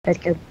That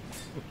good.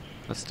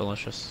 That's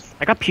delicious.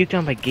 I got puked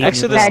on by Gabe.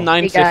 Exodus Bad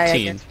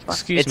 9:15.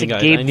 Excuse It's me, a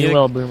guys. Gabe I need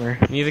Newell boomer.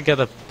 to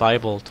get a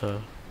Bible to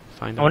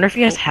find out. I wonder if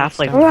he has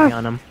Half-Life Oh. 3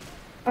 on him.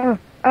 Oh,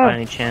 By oh,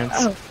 any chance?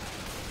 oh.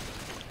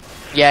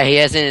 Yeah, he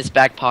has it in his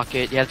back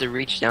pocket. You have to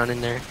reach down in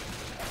there.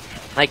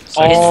 Like,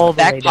 All his the way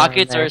back down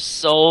pockets there. are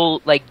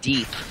so, like,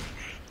 deep.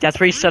 That's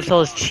where he stuffs all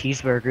his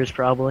cheeseburgers,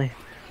 probably.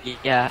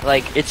 Yeah,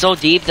 like, it's so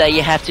deep that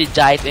you have to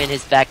dive in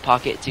his back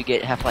pocket to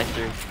get Half-Life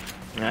 3.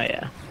 Oh,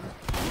 yeah.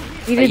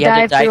 You You need to have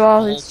to dive dive through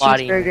all the his whole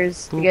body.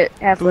 cheeseburgers to get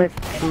Half-Life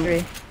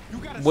 3.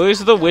 Where's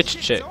the witch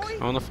chick?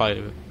 I want to fight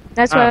her.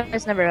 That's why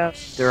it's never out.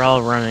 They're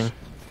all running.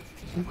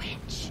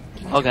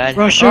 Oh, God.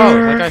 Rusher!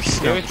 Oh, that guy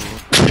scared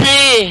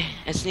me.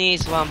 I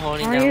sneeze while I'm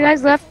holding Oh, down. you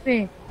guys left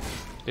me.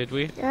 Did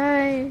we?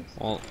 Guys.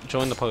 Well,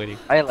 join the party.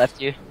 I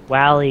left you,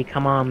 Wally,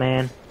 come on,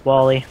 man.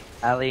 Wally.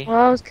 Ali. Well,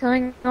 I was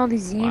killing all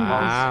these zombies.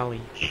 Wow.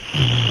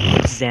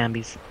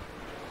 Zombies.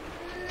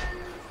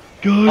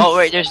 Oh,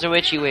 wait, there's the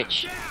witchy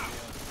witch.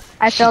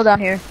 I fell down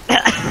here.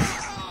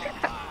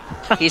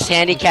 He's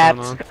handicapped.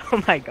 What's going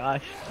Oh my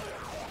gosh.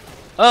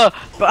 Oh,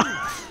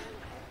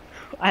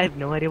 I have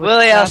no idea what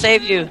Willie, to I'll do.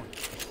 save you.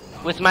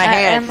 With my And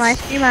hands. my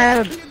stream, I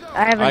have a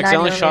I 9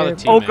 accidentally shot a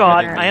millimeter. teammate. Oh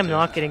god, didn't I am mean to.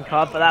 not getting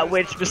caught by that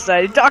witch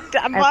beside Dr.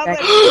 That's Buttlet.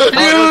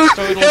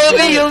 Help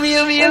me, help me,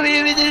 help me, help me,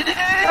 help me.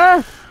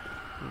 Oh,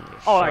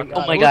 Oh my Shot-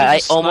 god. Oh my god, I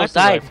almost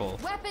Sniper died. rifle.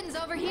 Weapons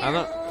over here. I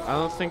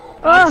don't think.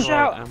 Oh, there's a lot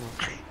shout. of ammo.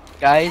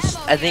 Guys,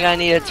 I think I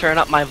need to turn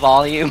up my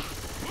volume.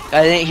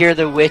 I didn't hear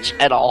the witch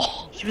at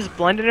all. She was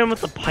blending him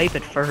with the pipe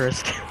at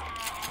first.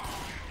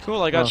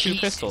 Cool, I got Oh. two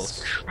Jesus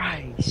pistols.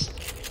 Christ.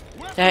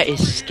 That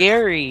is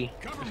scary.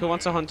 Who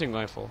wants a hunting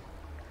rifle?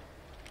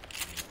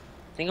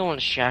 I think I want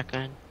a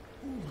shotgun.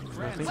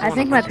 I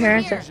think my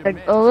parents are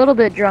a little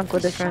bit drunk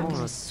with their I want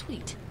friends.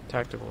 Sweet. a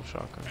tactical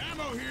shotgun.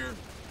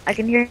 I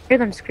can hear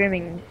them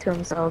screaming to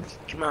themselves.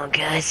 Come on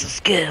guys, let's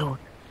go.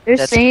 They're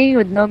That's- singing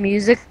with no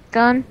music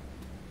on.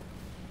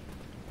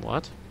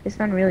 What? They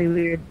sound really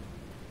weird.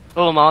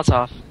 Oh, a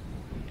Molotov.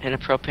 And a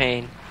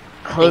propane.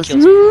 Close.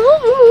 Hank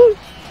kills-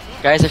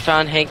 Guys, I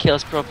found Hank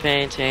Hill's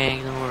propane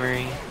tank, don't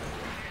worry.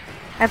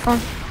 Have fun,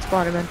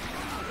 Splonderman.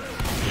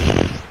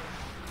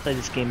 Play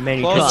this game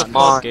many Close the times. on.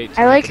 floodgate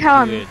to I like make it how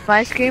on good.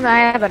 my screen I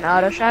have an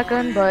auto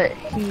shotgun, but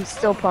he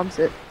still pumps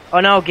it. Oh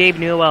no, Gabe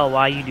Newell,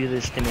 why you do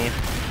this to me?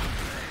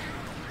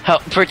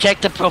 Help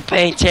protect the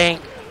propane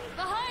tank.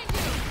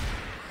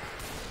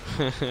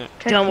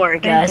 Don't worry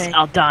guys,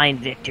 I'll die in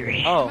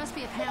victory. Oh, Must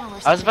be a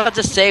panelist. I was about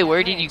to say,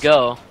 where did you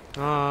go?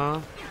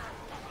 Aw.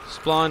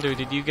 Splonder,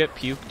 did you get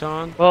puked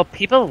on? Well,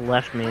 people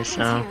left me, Weapons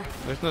so here.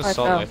 There's no I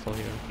assault fell. rifle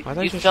here. Why'd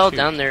I You just fell shoot?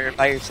 down there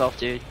by yourself,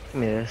 dude. give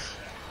me this.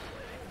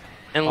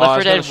 And Oh, I Left 4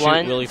 was gonna Dead shoot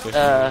 1, Willie for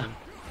some reason.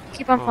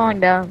 Keep on Oh. falling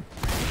down.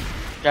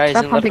 guys, Stop in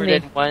Left 4 pumping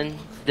Dead me. 1,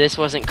 this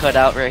wasn't cut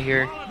out right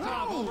here.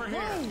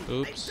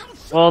 Oops.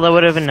 Well, that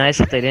would have been nice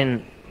if they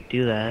didn't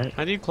do that.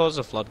 How do you close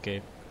the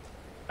floodgate?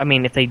 I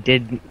mean, if they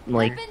did,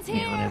 like,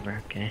 yeah,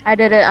 whatever, okay. I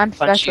did it. I'm Punch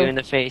special. you in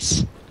the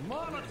face.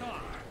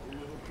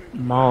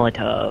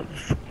 Molotov.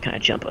 Can I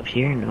jump up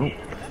here? Nope.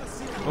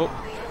 Oh,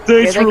 Thanks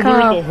Here they for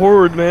luring come. the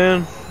horde,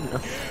 man.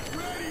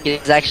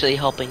 He's actually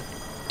helping.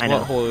 I know.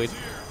 what horde?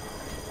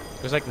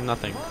 There's like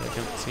nothing. I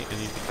can't see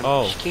anything. I'm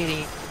Oh, just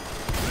kidding.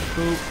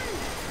 poop.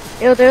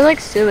 Yo, they're like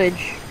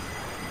sewage.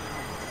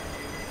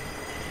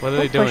 What are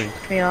they Don't doing?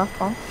 push me off,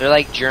 huh? They're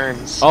like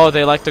germs. Oh,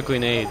 they like the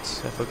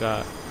grenades. I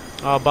forgot.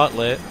 Oh,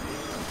 Buttlet.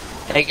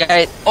 Hey,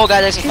 guys. Oh,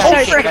 God, there's a Oh,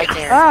 guy frick. right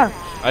there.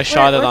 Ah! I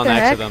shot it what on the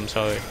heck? accident, I'm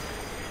sorry.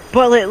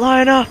 Buttlet,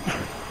 line up!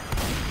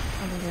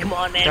 Come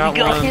on, man, Got we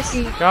got one. can't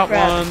see Got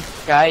crap. one.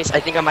 Guys, I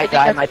think I might I think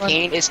die. that's My fun.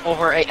 pain is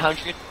over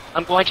 800.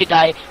 I'm going to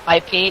die. My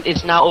pain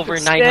is now over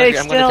Stay 900.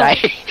 I'm going to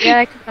die. Yeah,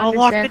 I can I'll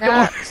lock the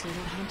understand door.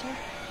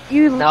 that.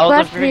 You Now the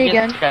left me freaking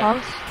again, guy.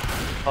 punk.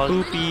 Oh,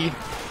 Poopy.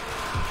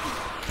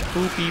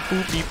 Poopy,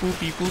 poopy,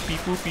 poopy, poopy,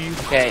 poopy.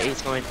 okay,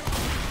 he's going.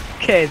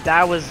 Okay,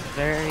 that was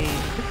very...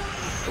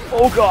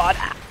 Oh god!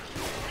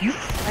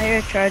 I hear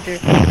a charger.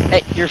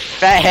 Hey, your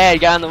fat head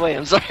got in the way.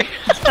 I'm sorry.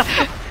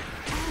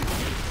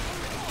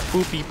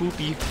 Poopy,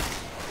 poopy.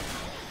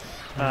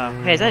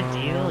 Hey, is that a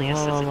deal? Yes,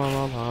 that's a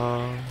deal.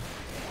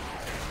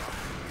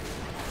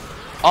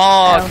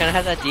 Oh, Ow. can I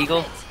have that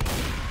deagle?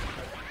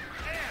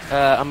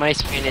 On my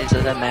screen is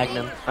the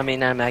Magnum. I mean,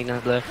 not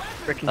Magnum, the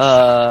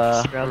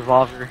Frickin' scrub.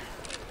 revolver.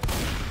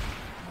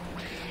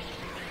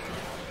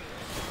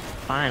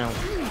 Final.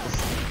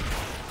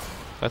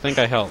 I think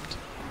I helped.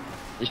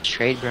 The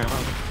trade ground.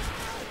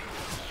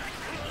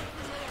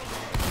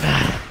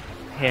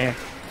 Here,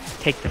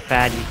 take the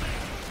fatty.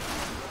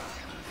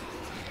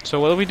 So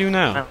what do we do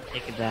now? I'll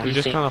take it back. We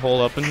just think- kind of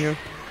hole up in here?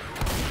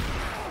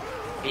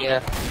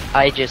 Yeah,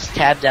 I just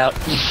tabbed out.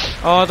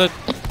 Oh,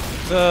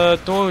 the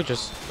door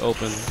just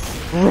opened.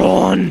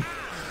 Run!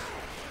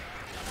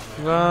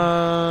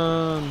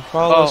 Run!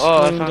 Follow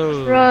Oh, I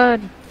Splender.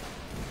 Run.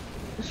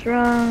 Just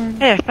run.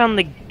 Hey, I found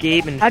the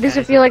Gabe and How does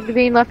it feel like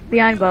being left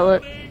behind,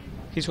 Buttlet?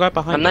 He's right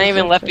behind I'm not us.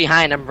 even left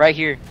behind. I'm right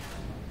here.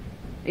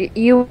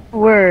 You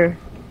were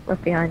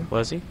left behind.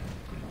 Was he?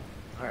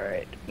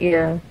 Alright.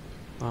 Yeah.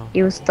 Oh.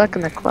 He was stuck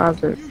in the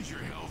closet.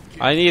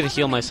 I need to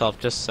heal myself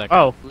just a second.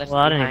 Oh, Left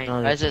well, I didn't behind. know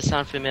Why that. does it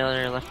sound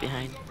familiar? Left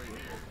behind.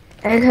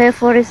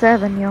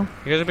 AK-47, yo.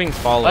 You guys are being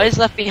followed. Why does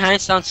Left Behind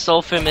sound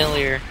so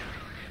familiar?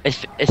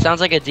 It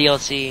sounds like a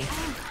DLC.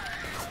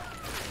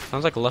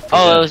 Sounds like Left Oh,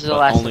 Behind, it was the but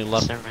last only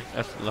episode, left,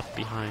 never left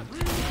behind.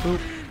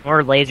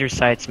 Or laser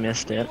sights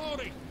missed it.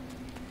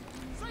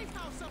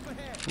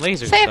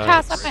 Laser Safe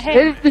house sights. up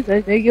ahead.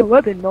 I take your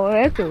weapon more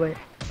accurate.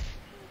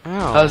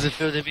 Ow. How does it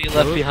feel to be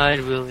left Ooh.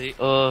 behind, Willie?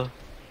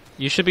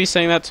 You should be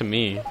saying that to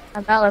me.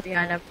 I'm not left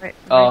behind, I'm right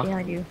Oh.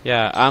 behind you.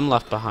 Yeah, I'm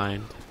left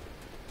behind.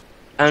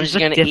 I'm Just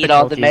just the gonna eat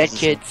all the med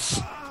difficulties.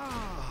 kits.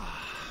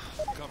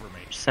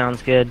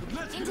 Sounds good.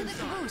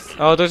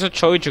 Oh, there's a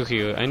Choju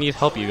here. I need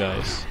help, you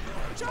guys.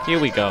 Here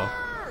we go.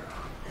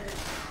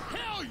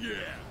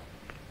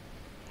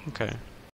 Okay.